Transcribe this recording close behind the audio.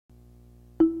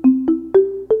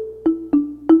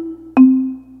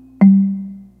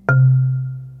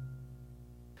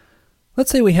Let's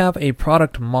say we have a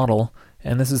product model,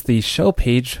 and this is the show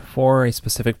page for a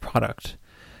specific product.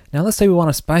 Now let's say we want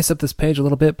to spice up this page a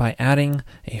little bit by adding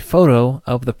a photo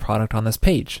of the product on this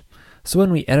page. So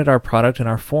when we edit our product in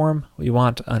our form, we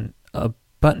want a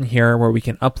button here where we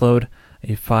can upload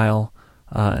a file,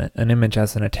 an image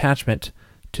as an attachment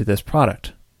to this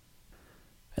product.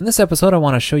 In this episode, I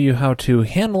want to show you how to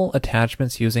handle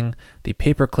attachments using the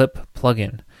Paperclip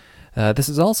plugin. This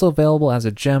is also available as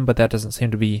a gem, but that doesn't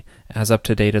seem to be as up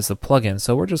to date as the plugin.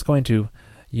 So we're just going to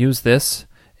use this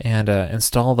and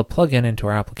install the plugin into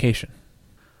our application.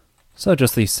 So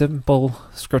just the simple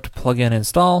script plugin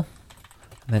install,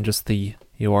 and then just the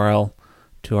URL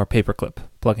to our Paperclip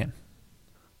plugin.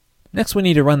 Next, we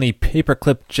need to run the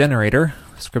Paperclip generator,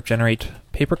 script generate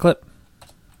Paperclip.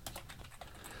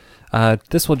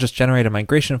 This will just generate a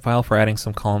migration file for adding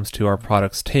some columns to our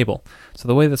products table. So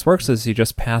the way this works is you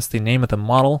just pass the name of the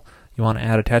model you want to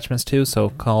add attachments to, so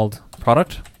called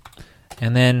product,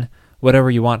 and then whatever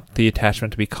you want the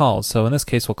attachment to be called. So in this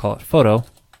case, we'll call it photo,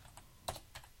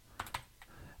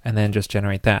 and then just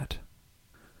generate that.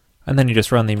 And then you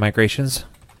just run the migrations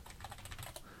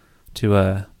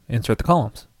to insert the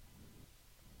columns.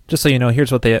 Just so you know,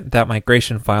 here's what that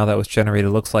migration file that was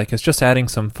generated looks like. It's just adding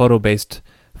some photo-based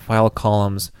file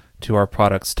columns to our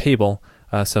products table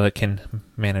so it can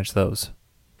manage those.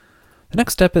 The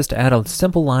next step is to add a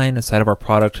simple line inside of our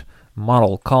product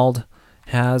model called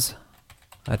has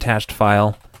attached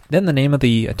file, then the name of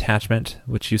the attachment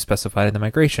which you specified in the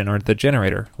migration, or the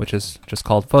generator, which is just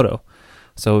called photo.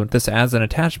 So this adds an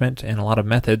attachment and a lot of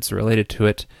methods related to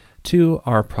it to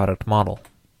our product model.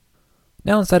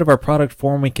 Now inside of our product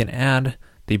form, we can add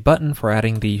the button for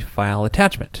adding the file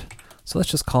attachment. So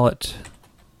let's just call it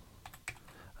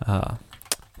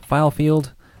file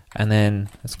field, and then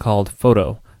it's called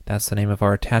photo. That's the name of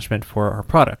our attachment for our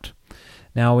product.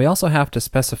 Now we also have to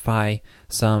specify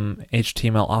some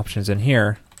HTML options in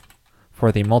here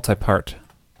for the multi-part.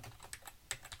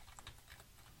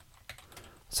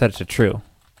 Set it to true.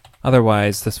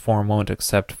 Otherwise, this form won't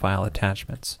accept file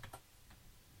attachments.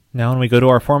 Now when we go to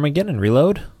our form again and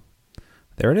reload,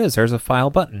 there it is, there's a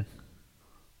file button.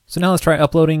 So now let's try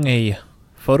uploading a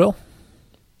photo.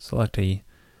 Select a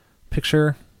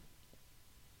picture,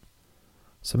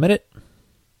 submit it, and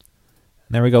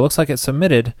there we go. Looks like it's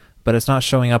submitted, but it's not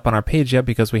showing up on our page yet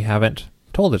because we haven't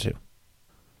told it to.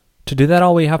 To do that,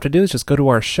 all we have to do is just go to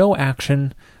our show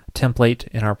action template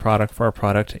in our product for our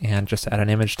product and just add an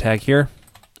image tag here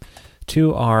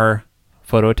to our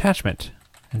photo attachment.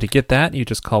 And to get that, you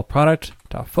just call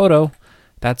product.photo.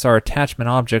 That's our attachment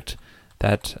object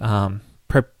that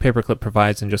Paperclip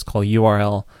provides, and just call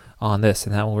URL on this,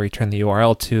 and that will return the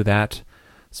URL to that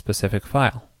specific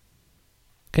file.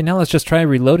 Okay, now let's just try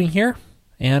reloading here,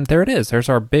 and there it is. There's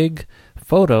our big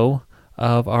photo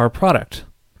of our product.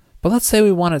 But let's say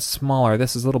we want it smaller.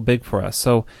 This is a little big for us.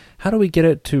 So how do we get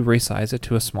it to resize it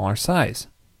to a smaller size?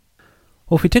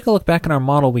 Well, if we take a look back in our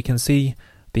model, we can see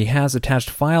the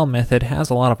hasAttachedFile method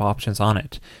has a lot of options on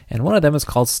it, and one of them is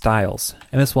called styles,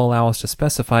 and this will allow us to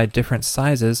specify different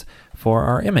sizes for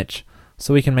our image.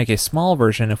 So we can make a small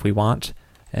version if we want,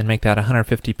 and make that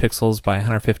 150 pixels by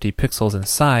 150 pixels in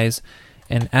size,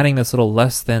 and adding this little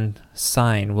less than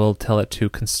sign will tell it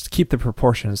to keep the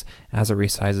proportions as it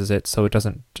resizes it so it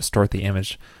doesn't distort the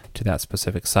image to that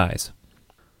specific size.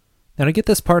 Now to get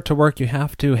this part to work, you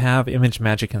have to have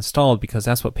ImageMagick installed, because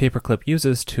that's what Paperclip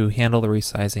uses to handle the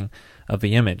resizing of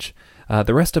the image.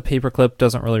 The rest of Paperclip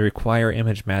doesn't really require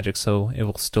ImageMagick, so it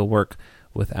will still work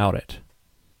without it.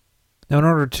 Now in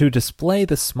order to display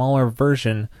the smaller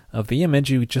version of the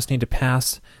image, you just need to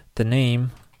pass the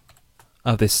name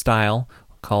of the style,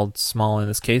 called small in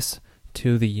this case,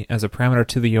 as a parameter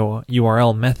to the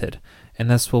URL method. And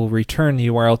this will return the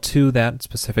URL to that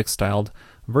specific styled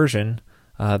version,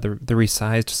 the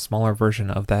resized smaller version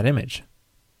of that image.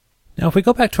 Now if we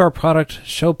go back to our product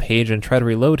show page and try to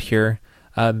reload here,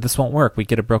 this won't work. We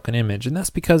get a broken image, and that's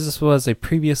because this was a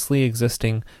previously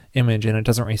existing image and it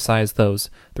doesn't resize those.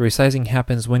 The resizing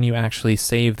happens when you actually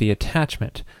save the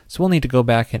attachment. So we'll need to go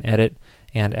back and edit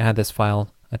and add this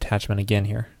file attachment again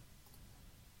here.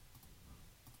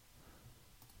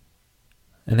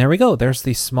 And there we go. There's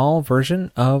the small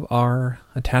version of our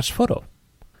attached photo.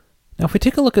 Now if we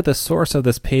take a look at the source of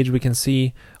this page, we can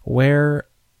see where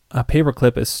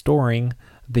Paperclip is storing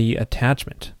the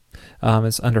attachment.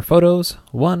 It's under Photos,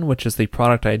 1, which is the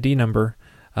product ID number,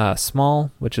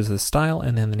 small, which is the style,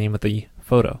 and then the name of the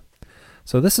photo.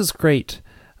 So this is great,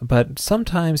 but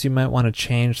sometimes you might want to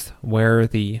change where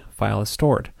the file is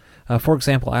stored. For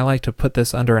example, I like to put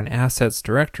this under an assets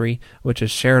directory, which is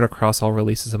shared across all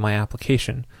releases of my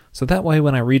application. So that way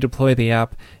when I redeploy the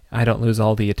app, I don't lose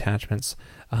all the attachments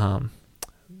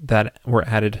that were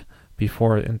added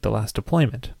before in the last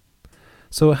deployment.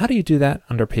 So how do you do that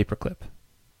under Paperclip?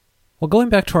 Well, going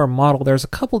back to our model, there's a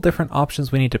couple different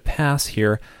options we need to pass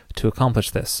here to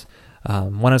accomplish this.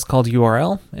 One is called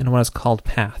URL and one is called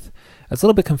path. It's a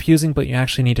little bit confusing, but you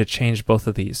actually need to change both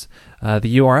of these.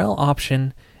 The URL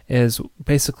option is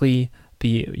basically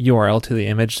the URL to the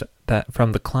image that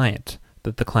from the client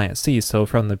that the client sees, so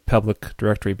from the public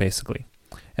directory basically.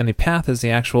 And the path is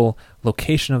the actual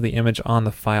location of the image on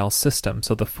the file system,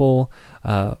 so the full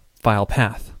file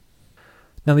path.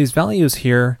 Now these values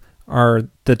here are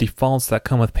the defaults that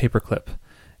come with Paperclip.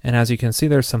 And as you can see,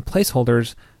 there's some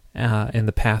placeholders in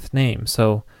the path name.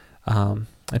 So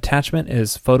attachment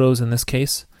is photos in this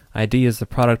case, ID is the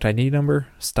product ID number,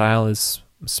 style is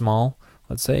small,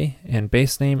 let's say, and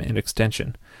base name and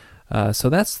extension. So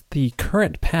that's the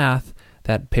current path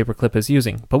that Paperclip is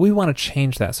using, but we want to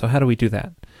change that. So how do we do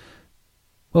that?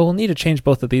 Well, we'll need to change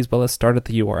both of these, but let's start at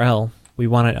the URL. We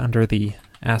want it under the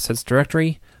assets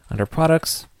directory, under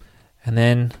products, and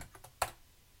then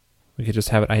we could just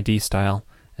have it ID style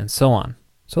and so on.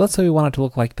 So let's say we want it to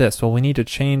look like this. Well, we need to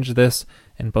change this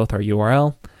in both our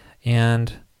URL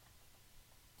and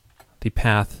the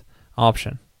path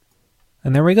option.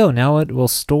 And there we go. Now it will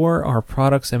store our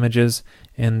products images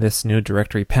in this new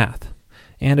directory path.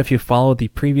 And if you followed the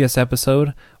previous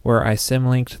episode where I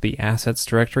symlinked the assets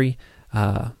directory,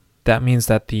 that means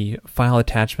that the file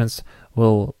attachments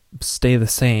will stay the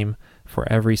same for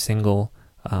every single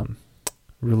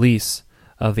release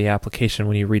of the application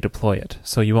when you redeploy it.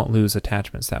 So you won't lose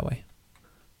attachments that way.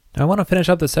 Now I want to finish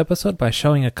up this episode by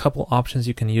showing a couple options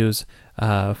you can use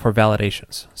for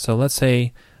validations. So let's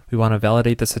say we want to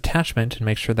validate this attachment and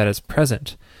make sure that it's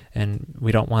present, and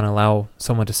we don't want to allow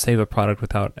someone to save a product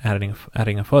without adding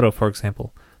a photo, for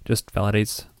example. Just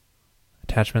validates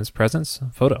attachment's presence,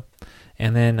 photo.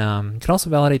 And then you can also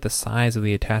validate the size of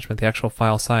the attachment, the actual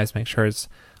file size, make sure it's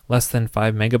less than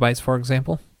 5 megabytes, for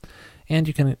example. And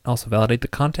you can also validate the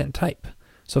content type.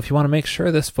 So if you want to make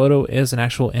sure this photo is an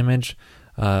actual image,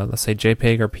 let's say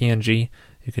JPEG or PNG,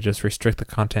 you could just restrict the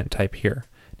content type here.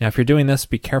 Now if you're doing this,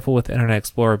 be careful with Internet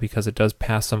Explorer because it does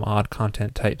pass some odd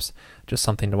content types. Just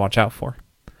something to watch out for.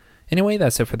 Anyway,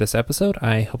 that's it for this episode.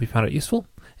 I hope you found it useful,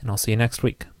 and I'll see you next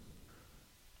week.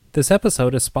 This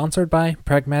episode is sponsored by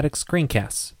Pragmatic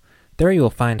Screencasts. There you will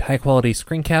find high-quality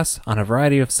screencasts on a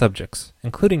variety of subjects,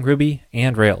 including Ruby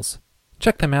and Rails.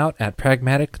 Check them out at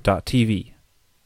pragmatic.tv.